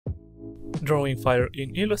Drawing fire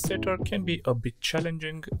in Illustrator can be a bit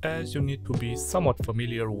challenging as you need to be somewhat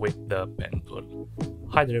familiar with the pen tool.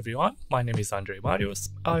 Hi there everyone, my name is Andrei Marius.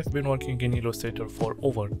 I've been working in Illustrator for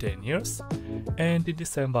over 10 years, and in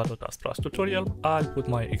this Envato Tuts Plus tutorial I'll put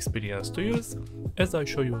my experience to use as I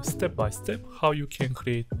show you step by step how you can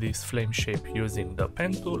create this flame shape using the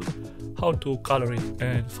pen tool, how to color it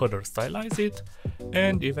and further stylize it,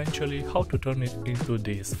 and eventually how to turn it into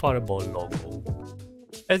this fireball logo.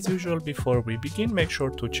 As usual, before we begin, make sure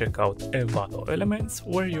to check out Envato Elements,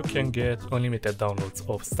 where you can get unlimited downloads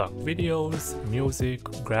of stock videos, music,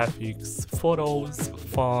 graphics, photos,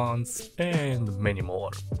 fonts, and many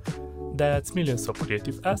more. That's millions of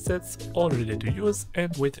creative assets, all ready to use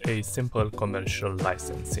and with a simple commercial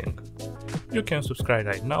licensing. You can subscribe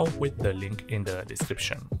right now with the link in the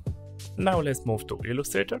description. Now let's move to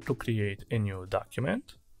Illustrator to create a new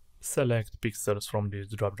document. Select pixels from this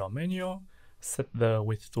drop-down menu. Set the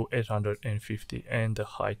width to 850 and the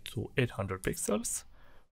height to 800 pixels.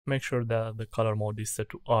 Make sure that the color mode is set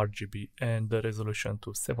to RGB and the resolution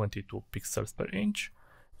to 72 pixels per inch,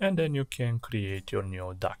 and then you can create your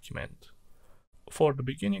new document. For the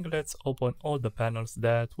beginning, let's open all the panels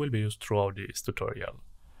that will be used throughout this tutorial.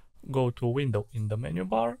 Go to Window in the menu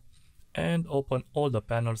bar and open all the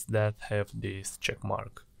panels that have this check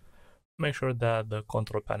mark. Make sure that the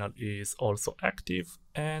control panel is also active,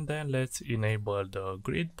 and then let's enable the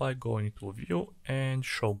grid by going to View and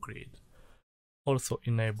Show Grid. Also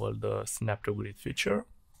enable the Snap to Grid feature.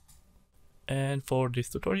 And for this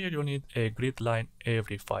tutorial you need a grid line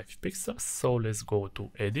every 5 pixels, so let's go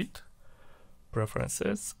to Edit,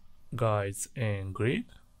 Preferences, Guides and Grid.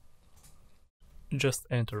 Just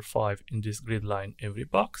enter 5 in this grid line every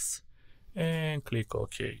box and click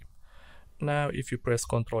OK. Now, if you press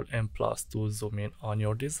Ctrl and plus to zoom in on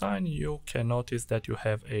your design, you can notice that you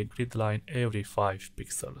have a grid line every 5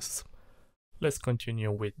 pixels. Let's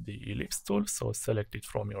continue with the ellipse tool, so select it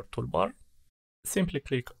from your toolbar. Simply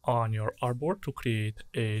click on your artboard to create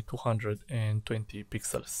a 220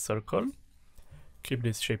 pixel circle. Keep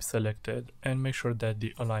this shape selected and make sure that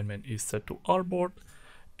the alignment is set to artboard,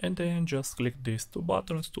 and then just click these two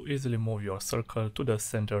buttons to easily move your circle to the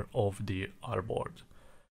center of the artboard.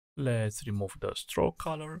 Let's remove the stroke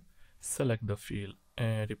color, select the fill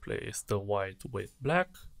and replace the white with black.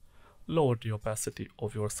 Lower the opacity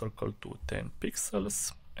of your circle to 10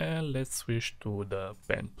 pixels and let's switch to the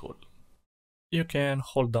pen tool. You can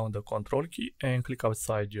hold down the Ctrl key and click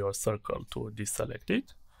outside your circle to deselect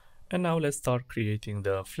it. And now let's start creating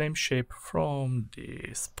the flame shape from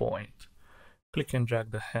this point. Click and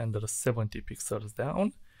drag the handle 70 pixels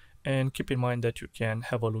down. And keep in mind that you can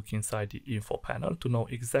have a look inside the info panel to know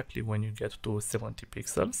exactly when you get to 70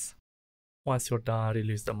 pixels. Once you're done,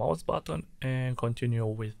 release the mouse button and continue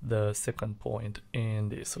with the second point in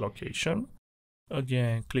this location.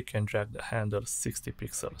 Again, click and drag the handle 60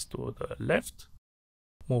 pixels to the left.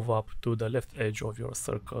 Move up to the left edge of your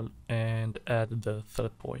circle and add the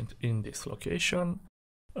third point in this location.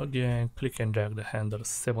 Again, click and drag the handle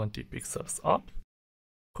 70 pixels up.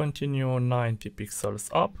 Continue 90 pixels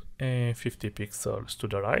up and 50 pixels to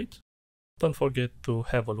the right. Don't forget to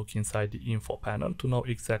have a look inside the info panel to know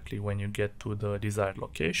exactly when you get to the desired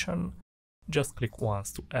location. Just click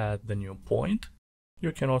once to add the new point.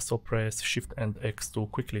 You can also press Shift and X to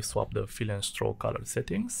quickly swap the fill and stroke color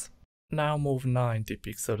settings. Now move 90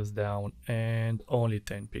 pixels down and only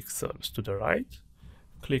 10 pixels to the right.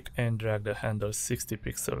 Click and drag the handle 60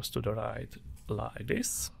 pixels to the right like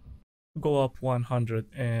this. Go up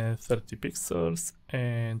 130 pixels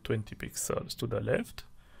and 20 pixels to the left.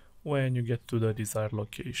 When you get to the desired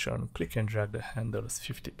location, click and drag the handles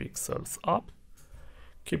 50 pixels up.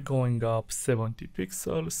 Keep going up 70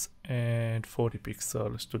 pixels and 40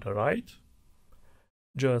 pixels to the right.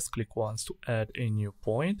 Just click once to add a new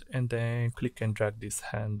point and then click and drag this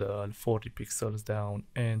handle 40 pixels down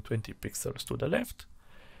and 20 pixels to the left.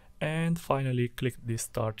 And finally click this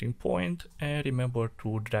starting point and remember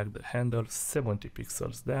to drag the handle 70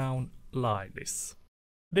 pixels down like this.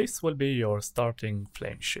 This will be your starting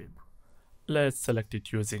flame shape. Let's select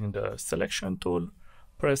it using the selection tool.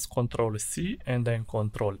 Press Ctrl C and then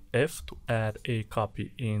Ctrl F to add a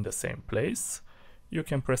copy in the same place. You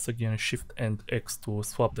can press again Shift and X to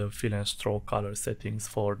swap the fill and stroke color settings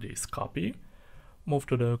for this copy. Move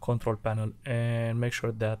to the control panel and make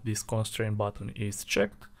sure that this constraint button is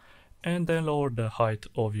checked. And then lower the height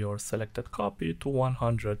of your selected copy to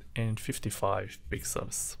 155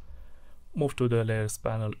 pixels. Move to the layers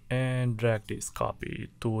panel and drag this copy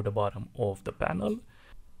to the bottom of the panel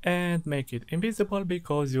and make it invisible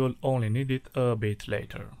because you'll only need it a bit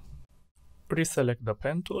later. Reselect the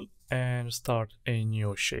pen tool and start a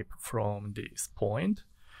new shape from this point.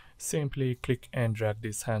 Simply click and drag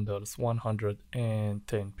these handles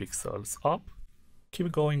 110 pixels up.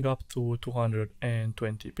 Keep going up to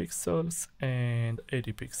 220 pixels and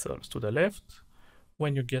 80 pixels to the left.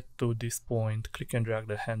 When you get to this point, click and drag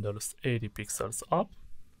the handles 80 pixels up.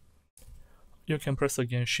 You can press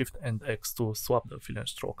again Shift and X to swap the fill and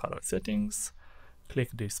stroke color settings.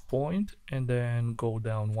 Click this point and then go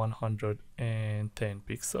down 110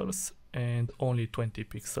 pixels and only 20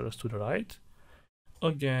 pixels to the right.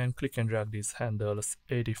 Again, click and drag these handles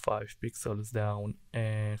 85 pixels down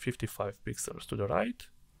and 55 pixels to the right.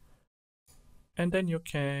 And then you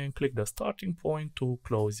can click the starting point to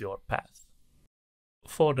close your path.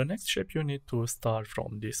 For the next shape, you need to start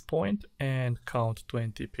from this point and count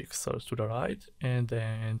 20 pixels to the right and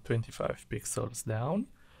then 25 pixels down.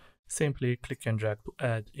 Simply click and drag to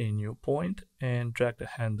add a new point and drag the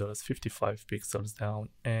handles 55 pixels down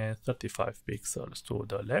and 35 pixels to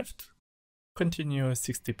the left. Continue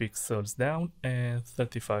 60 pixels down and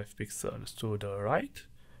 35 pixels to the right.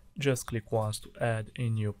 Just click once to add a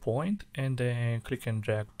new point and then click and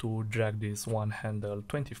drag to drag this one handle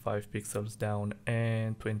 25 pixels down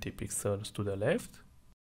and 20 pixels to the left.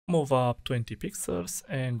 Move up 20 pixels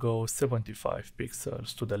and go 75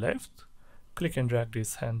 pixels to the left. Click and drag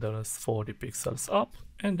these handles 40 pixels up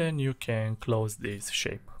and then you can close this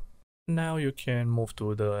shape. Now you can move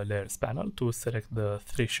to the layers panel to select the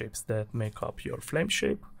three shapes that make up your flame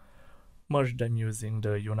shape. Merge them using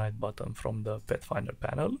the Unite button from the Pathfinder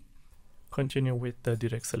panel. Continue with the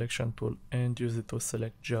direct selection tool and use it to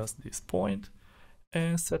select just this point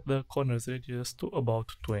and set the corners radius to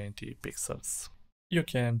about 20 pixels. You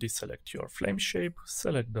can deselect your flame shape,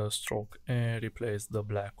 select the stroke and replace the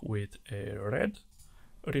black with a red.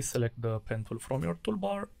 Reselect the pen tool from your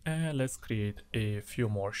toolbar and let's create a few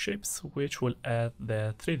more shapes which will add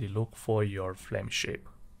the 3D look for your flame shape.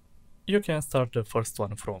 You can start the first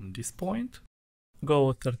one from this point.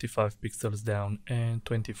 Go 35 pixels down and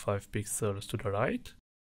 25 pixels to the right.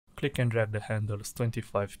 Click and drag the handles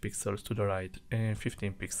 25 pixels to the right and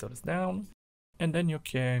 15 pixels down. And then you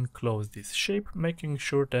can close this shape, making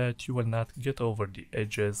sure that you will not get over the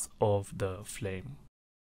edges of the flame.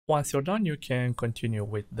 Once you're done, you can continue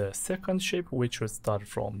with the second shape, which will start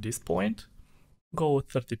from this point. Go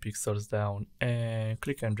 30 pixels down and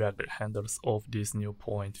click and drag the handles of this new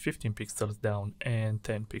point 15 pixels down and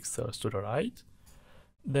 10 pixels to the right.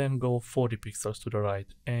 Then go 40 pixels to the right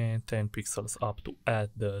and 10 pixels up to add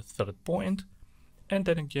the third point. And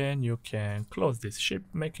then again, you can close this shape,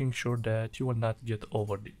 making sure that you will not get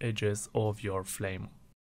over the edges of your flame.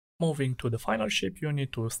 Moving to the final shape, you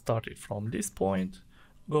need to start it from this point.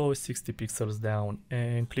 Go 60 pixels down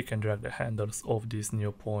and click and drag the handles of this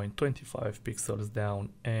new point 25 pixels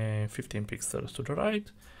down and 15 pixels to the right.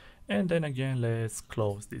 And then again, let's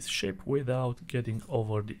close this shape without getting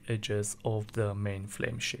over the edges of the main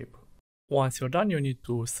flame shape. Once you're done, you need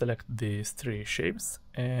to select these three shapes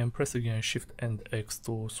and press again Shift and X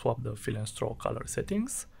to swap the fill and stroke color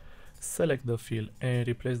settings. Select the fill and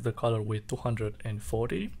replace the color with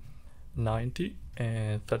 240, 90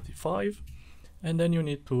 and 35. And then you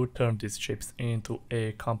need to turn these shapes into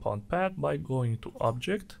a compound path by going to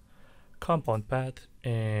Object, Compound Path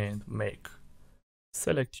and Make.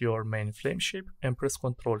 Select your main flame shape and press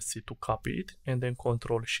Ctrl C to copy it and then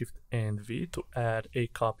Ctrl Shift and V to add a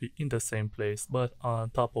copy in the same place but on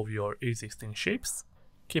top of your existing shapes.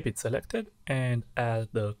 Keep it selected and add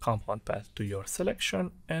the compound path to your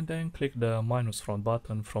selection and then click the minus front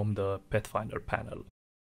button from the Pathfinder panel.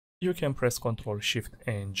 You can press Ctrl Shift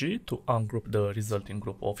and G to ungroup the resulting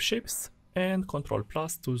group of shapes and Ctrl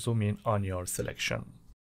plus to zoom in on your selection.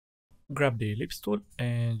 Grab the ellipse tool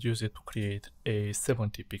and use it to create a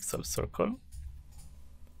 70 pixel circle.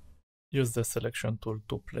 Use the selection tool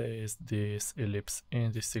to place this ellipse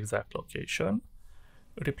in this exact location.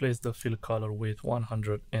 Replace the fill color with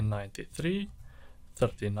 193,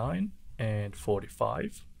 39 and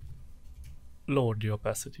 45. Lower the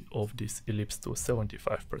opacity of this ellipse to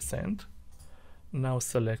 75%. Now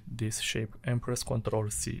select this shape and press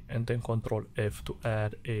Ctrl C and then Ctrl F to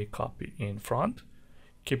add a copy in front.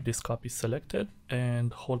 Keep this copy selected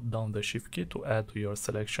and hold down the Shift key to add to your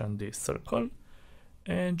selection this circle.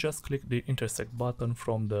 And just click the intersect button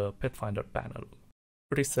from the Pathfinder panel.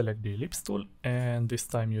 Reselect the ellipse tool and this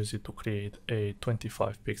time use it to create a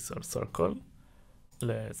 25 pixel circle.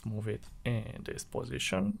 Let's move it in this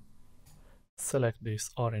position. Select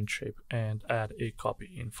this orange shape and add a copy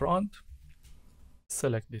in front.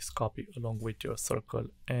 Select this copy along with your circle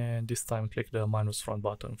and this time click the minus front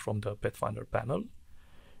button from the Pathfinder panel.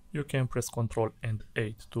 You can press Ctrl and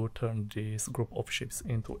 8 to turn this group of shapes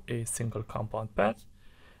into a single compound path,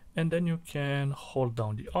 and then you can hold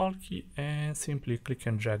down the Alt key and simply click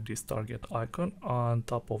and drag this target icon on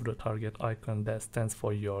top of the target icon that stands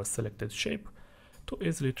for your selected shape to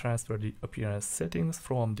easily transfer the appearance settings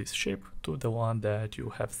from this shape to the one that you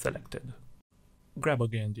have selected. Grab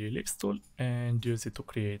again the ellipse tool and use it to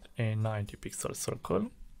create a 90 pixel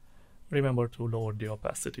circle. Remember to lower the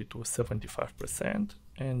opacity to 75%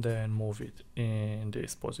 and then move it in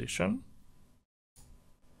this position.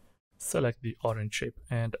 Select the orange shape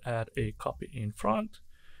and add a copy in front.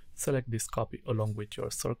 Select this copy along with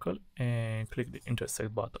your circle and click the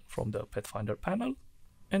intersect button from the Pathfinder panel.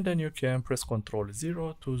 And then you can press Ctrl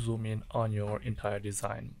 0 to zoom in on your entire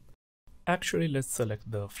design. Actually, let's select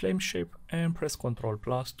the flame shape and press Ctrl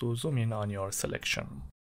plus to zoom in on your selection.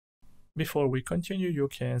 Before we continue, you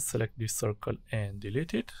can select this circle and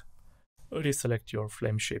delete it. Reselect your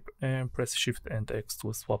flame shape and press Shift and X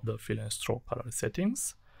to swap the fill and stroke color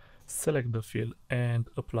settings. Select the fill and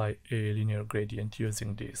apply a linear gradient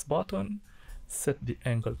using this button. Set the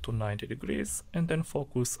angle to 90 degrees and then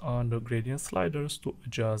focus on the gradient sliders to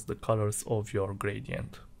adjust the colors of your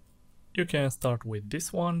gradient. You can start with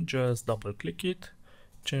this one, just double click it,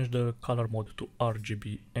 change the color mode to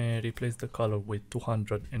RGB and replace the color with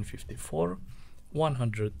 254,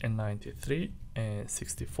 193 and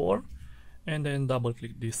 64, and then double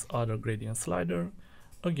click this other gradient slider.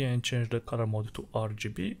 Again, change the color mode to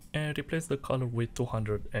RGB and replace the color with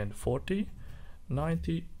 240,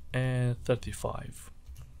 90 and 35.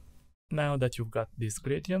 Now that you've got this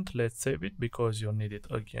gradient, let's save it because you'll need it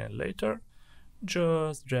again later.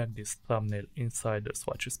 Just drag this thumbnail inside the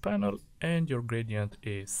swatches panel and your gradient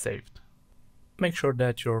is saved. Make sure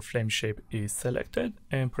that your flame shape is selected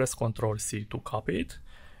and press Ctrl C to copy it,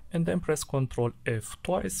 and then press Ctrl F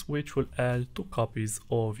twice, which will add 2 copies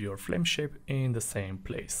of your flame shape in the same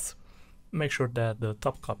place. Make sure that the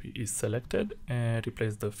top copy is selected and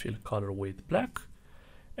replace the fill color with black,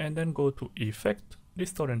 and then go to Effect,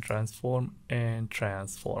 Distort and Transform and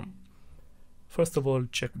Transform. First of all,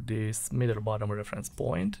 check this middle bottom reference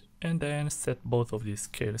point and then set both of these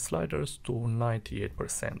scale sliders to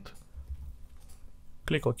 98%.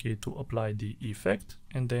 Click OK to apply the effect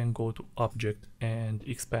and then go to Object and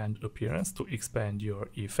Expand Appearance to expand your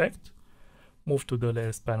effect. Move to the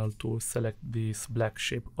Layers panel to select this black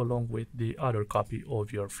shape along with the other copy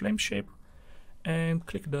of your flame shape and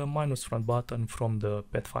click the minus front button from the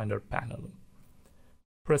Pathfinder panel.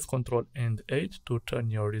 Press Ctrl and 8 to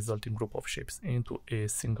turn your resulting group of shapes into a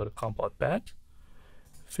single compound path.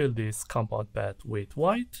 Fill this compound path with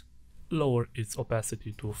white, lower its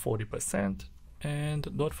opacity to 40%, and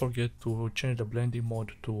don't forget to change the blending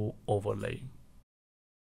mode to overlay.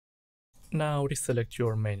 Now reselect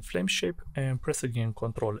your main flame shape and press again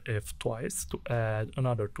Ctrl F twice to add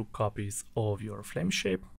another 2 copies of your flame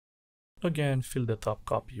shape. Again, fill the top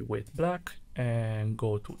copy with black and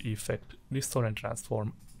go to Effect, Distort and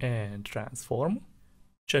Transform and Transform.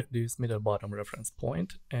 Check this middle bottom reference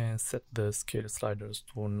point and set the scale sliders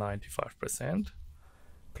to 95%.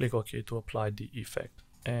 Click OK to apply the effect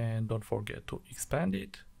and don't forget to expand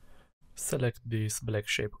it. Select this black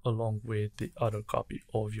shape along with the other copy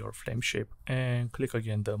of your flame shape and click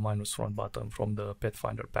again the minus front button from the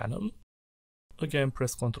Pathfinder panel. Again,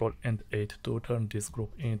 press Ctrl and 8 to turn this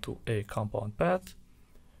group into a compound path.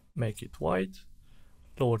 Make it white,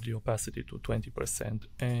 lower the opacity to 20%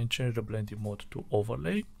 and change the blending mode to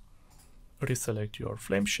overlay. Reselect your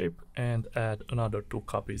flame shape and add another 2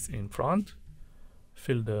 copies in front.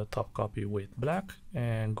 Fill the top copy with black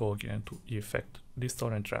and go again to Effect,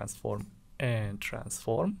 Distort and Transform and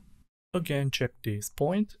Transform. Again, check this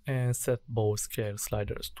point and set both scale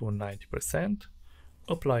sliders to 90%.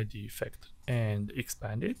 Apply the effect and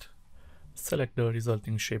expand it. Select the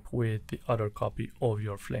resulting shape with the other copy of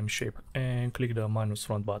your flame shape and click the minus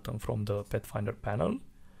front button from the Pathfinder panel.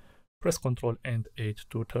 Press Ctrl and 8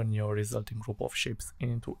 to turn your resulting group of shapes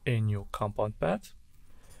into a new compound path.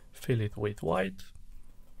 Fill it with white.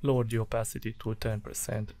 Lower the opacity to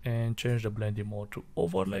 10% and change the blending mode to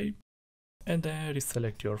overlay. And then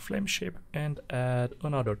reselect your flame shape and add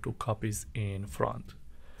another 2 copies in front.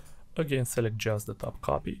 Again, select just the top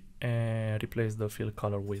copy and replace the fill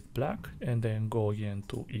color with black and then go again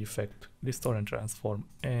to Effect, Distort and Transform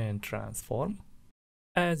and Transform.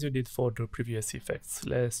 As you did for the previous effects,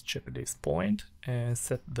 let's check this point and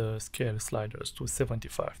set the scale sliders to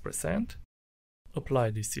 75%. Apply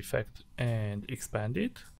this effect and expand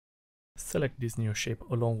it. Select this new shape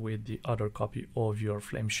along with the other copy of your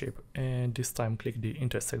flame shape and this time click the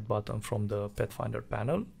intersect button from the Pathfinder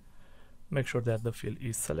panel. Make sure that the fill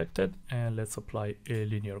is selected and let's apply a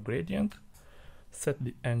linear gradient. Set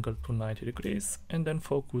the angle to 90 degrees and then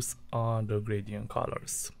focus on the gradient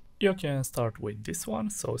colors. You can start with this one,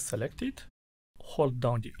 so select it. Hold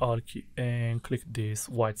down the Alt key and click this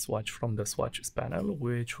white swatch from the swatches panel,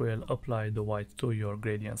 which will apply the white to your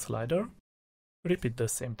gradient slider. Repeat the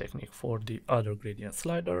same technique for the other gradient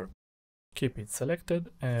slider. Keep it selected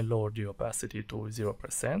and lower the opacity to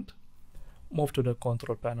 0%. Move to the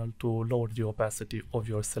control panel to lower the opacity of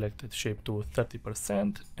your selected shape to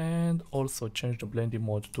 30% and also change the blending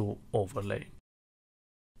mode to overlay.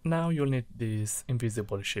 Now you'll need this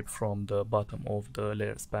invisible shape from the bottom of the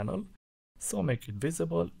layers panel, so make it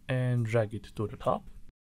visible and drag it to the top.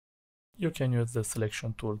 You can use the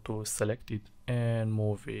selection tool to select it and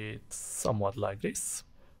move it somewhat like this.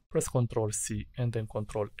 Press Ctrl C and then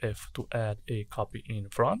Ctrl F to add a copy in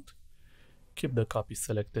front. Keep the copy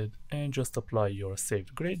selected and just apply your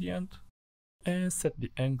saved gradient and set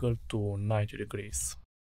the angle to 90 degrees.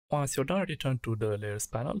 Once you're done, return to the layers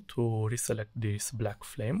panel to reselect this black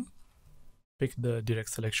flame. Pick the direct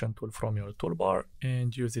selection tool from your toolbar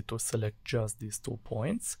and use it to select just these 2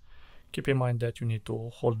 points. Keep in mind that you need to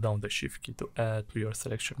hold down the shift key to add to your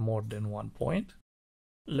selection more than 1 point.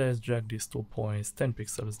 Let's drag these 2 points 10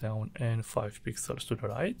 pixels down and 5 pixels to the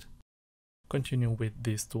right. Continue with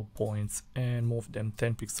these 2 points and move them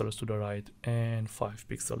 10 pixels to the right and 5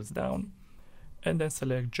 pixels down. And then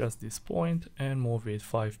select just this point and move it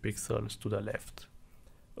 5 pixels to the left.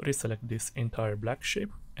 Reselect this entire black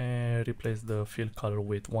shape and replace the fill color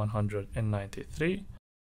with 193,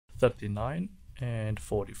 39 and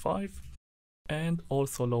 45, and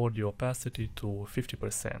also lower the opacity to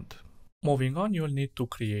 50%. Moving on, you'll need to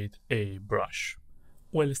create a brush.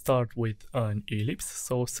 We'll start with an ellipse,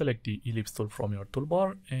 so select the ellipse tool from your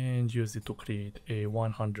toolbar and use it to create a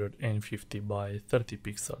 150 by 30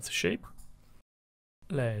 pixels shape.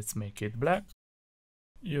 Let's make it black.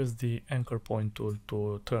 Use the anchor point tool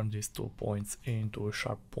to turn these 2 points into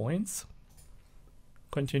sharp points.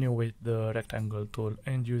 Continue with the rectangle tool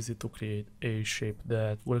and use it to create a shape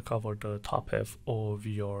that will cover the top half of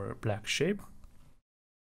your black shape.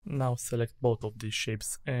 Now select both of these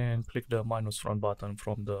shapes and click the minus front button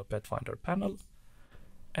from the Pathfinder panel.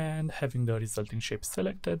 And having the resulting shape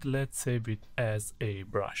selected, let's save it as a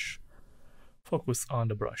brush. Focus on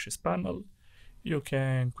the brushes panel. You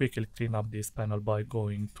can quickly clean up this panel by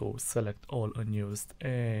going to select all unused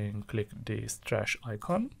and click this trash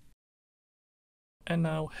icon. And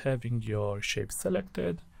now having your shape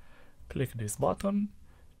selected, click this button,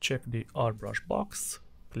 check the R brush box,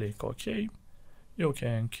 click OK. You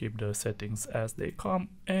can keep the settings as they come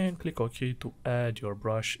and click OK to add your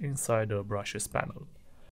brush inside the brushes panel.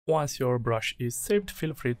 Once your brush is saved,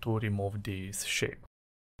 feel free to remove this shape.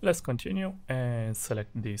 Let's continue and select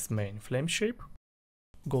this main flame shape.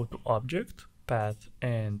 Go to Object, Path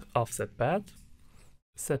and Offset Path.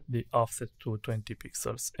 Set the offset to 20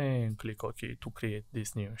 pixels and click OK to create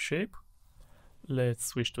this new shape. Let's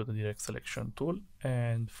switch to the direct selection tool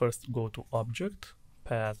and first go to Object,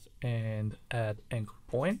 Path and add anchor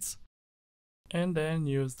points. And then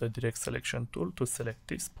use the direct selection tool to select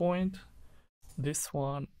this point, this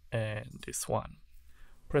one and this one.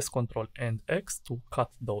 Press Ctrl and X to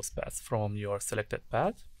cut those paths from your selected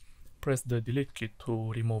path. Press the delete key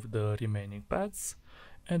to remove the remaining paths,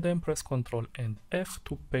 and then press Ctrl and F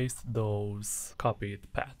to paste those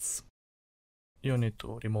copied paths. You need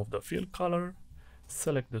to remove the fill color,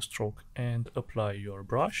 select the stroke and apply your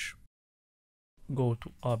brush. Go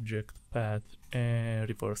to Object, Path and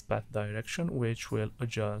Reverse Path Direction, which will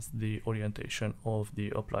adjust the orientation of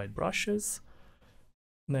the applied brushes.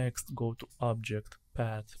 Next, go to Object,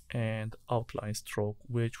 Path and Outline Stroke,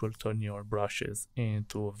 which will turn your brushes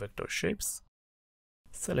into vector shapes.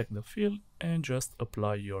 Select the fill and just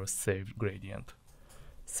apply your saved gradient.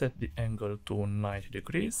 Set the angle to 90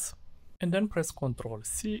 degrees and then press Ctrl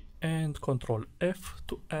C and Ctrl F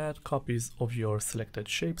to add copies of your selected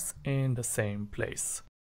shapes in the same place.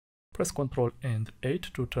 Press Ctrl and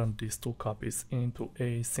 8 to turn these 2 copies into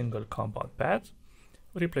a single compound path.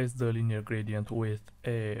 Replace the linear gradient with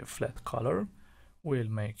a flat color. We'll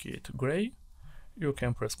make it gray. You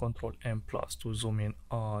can press Ctrl M+ to zoom in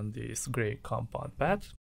on this gray compound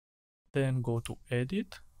path. Then go to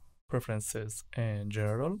Edit, Preferences and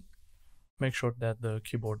General. Make sure that the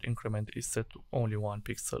keyboard increment is set to only 1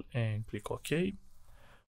 pixel and click OK.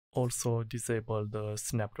 Also disable the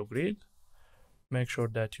Snap to Grid. Make sure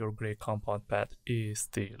that your gray compound path is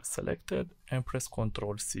still selected and press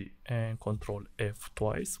Ctrl C and Ctrl F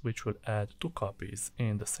twice, which will add 2 copies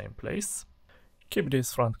in the same place. Keep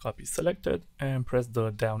this front copy selected and press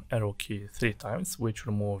the down arrow key 3 times, which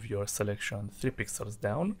will move your selection 3 pixels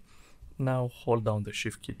down. Now hold down the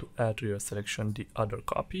shift key to add to your selection the other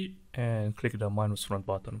copy and click the minus front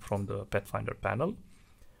button from the Pathfinder panel.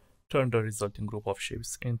 Turn the resulting group of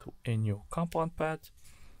shapes into a new compound path,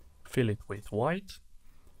 fill it with white,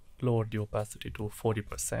 lower the opacity to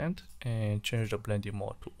 40% and change the blending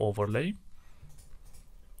mode to overlay.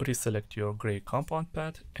 Reselect your gray compound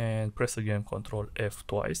path and press again Ctrl F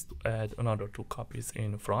twice to add another 2 copies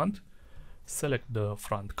in front. Select the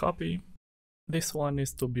front copy. This one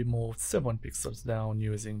needs to be moved 7 pixels down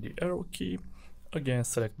using the arrow key. Again,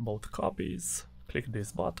 select both copies, click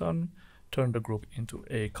this button, turn the group into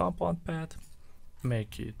a compound path,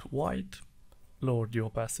 make it white, lower the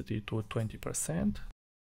opacity to 20%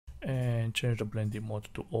 and change the blending mode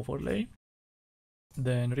to overlay.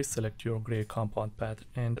 Then reselect your gray compound path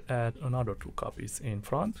and add another 2 copies in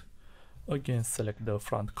front. Again, select the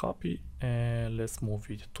front copy and let's move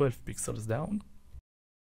it 12 pixels down.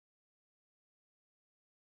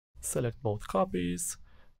 Select both copies,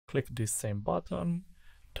 click this same button,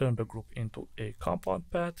 turn the group into a compound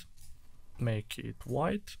path, make it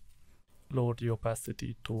white, lower the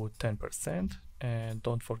opacity to 10% and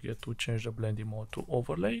don't forget to change the blending mode to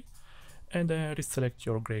overlay. And then reselect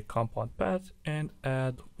your gray compound path and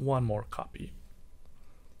add 1 more copy.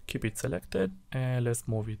 Keep it selected and let's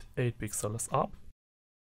move it 8 pixels up.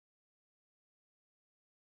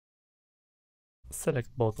 Select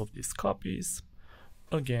both of these copies.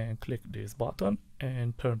 Again, click this button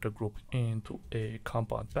and turn the group into a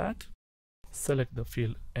compound path. Select the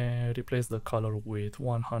fill and replace the color with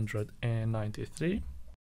 193,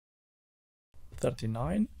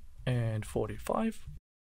 39 and 45.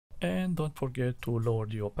 And don't forget to lower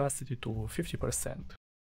the opacity to 50%.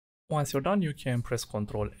 Once you're done, you can press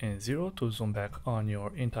Ctrl and 0 to zoom back on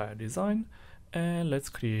your entire design, and let's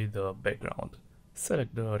create the background.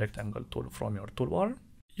 Select the rectangle tool from your toolbar.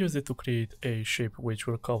 Use it to create a shape which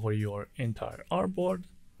will cover your entire artboard.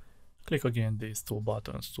 Click again these 2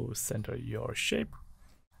 buttons to center your shape.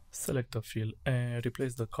 Select the fill and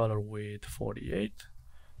replace the color with 48,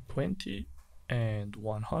 20 and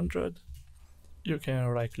 100. You can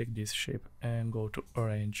right click this shape and go to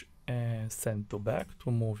arrange and send to back to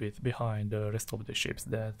move it behind the rest of the shapes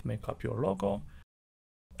that make up your logo.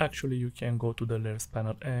 Actually, you can go to the layers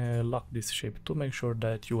panel and lock this shape to make sure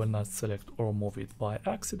that you will not select or move it by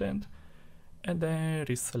accident. And then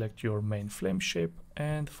reselect your main flame shape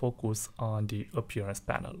and focus on the appearance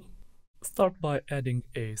panel. Start by adding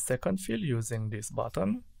a second fill using this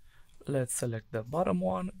button. Let's select the bottom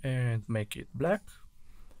one and make it black.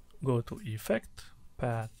 Go to Effect,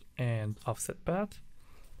 Path and Offset Path.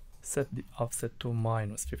 Set the offset to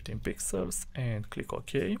minus 15 pixels and click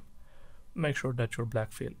OK. Make sure that your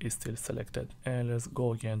black fill is still selected and let's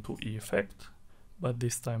go again to Effect, but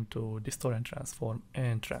this time to Distort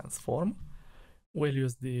and Transform. We'll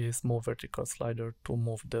use this Move Vertical slider to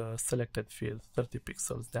move the selected fill 30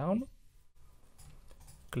 pixels down.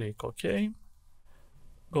 Click OK.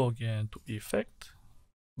 Go again to Effect,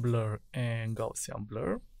 Blur and Gaussian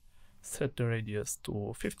Blur. Set the radius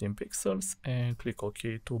to 15 pixels and click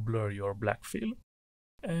OK to blur your black fill.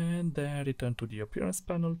 And then return to the appearance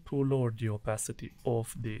panel to lower the opacity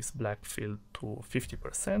of this black fill to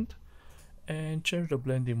 50% and change the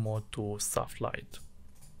blending mode to soft light.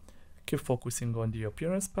 Keep focusing on the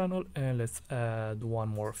appearance panel and let's add 1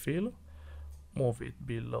 more fill. Move it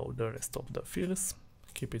below the rest of the fills.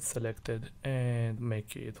 Keep it selected and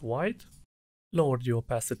make it white. Lower the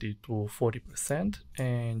opacity to 40%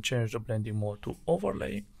 and change the blending mode to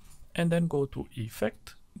overlay, and then go to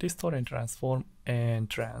Effect, Distort and Transform.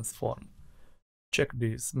 Check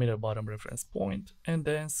this middle bottom reference point and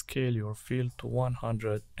then scale your fill to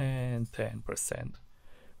 110%.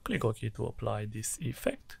 Click OK to apply this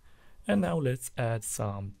effect, and now let's add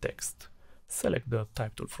some text. Select the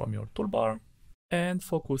type tool from your toolbar and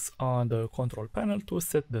focus on the control panel to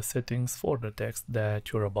set the settings for the text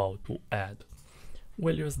that you're about to add.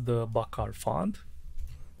 We'll use the Bakar font,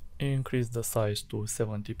 increase the size to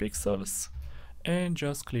 70 pixels, and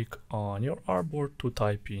just click on your artboard to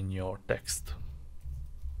type in your text.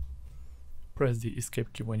 Press the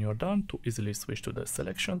escape key when you're done to easily switch to the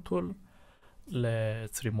selection tool.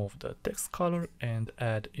 Let's remove the text color and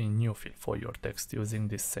add a new fill for your text using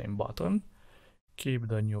this same button. Keep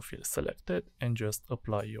the new fill selected and just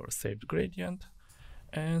apply your saved gradient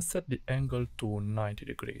and set the angle to 90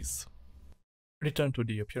 degrees. Return to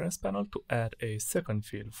the appearance panel to add a second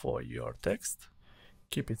fill for your text.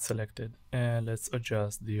 Keep it selected and let's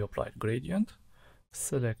adjust the applied gradient.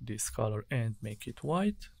 Select this color and make it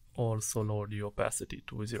white. Also lower the opacity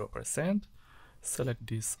to 0%. Select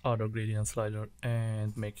this other gradient slider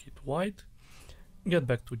and make it white. Get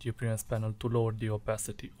back to the appearance panel to lower the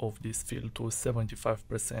opacity of this fill to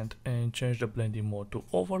 75% and change the blending mode to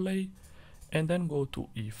overlay, and then go to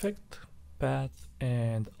Effect, Path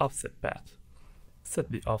and Offset Path.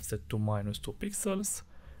 Set the offset to -2 pixels,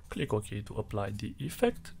 click OK to apply the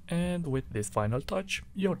effect, and with this final touch,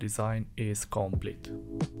 your design is complete.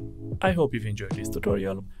 I hope you've enjoyed this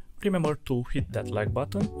tutorial. Remember to hit that like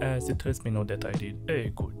button as it lets me know that I did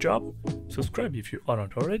a good job. Subscribe if you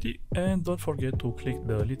aren't already, and don't forget to click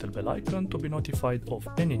the little bell icon to be notified of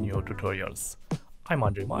any new tutorials. I'm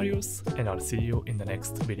Andrei Marius, and I'll see you in the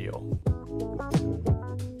next video.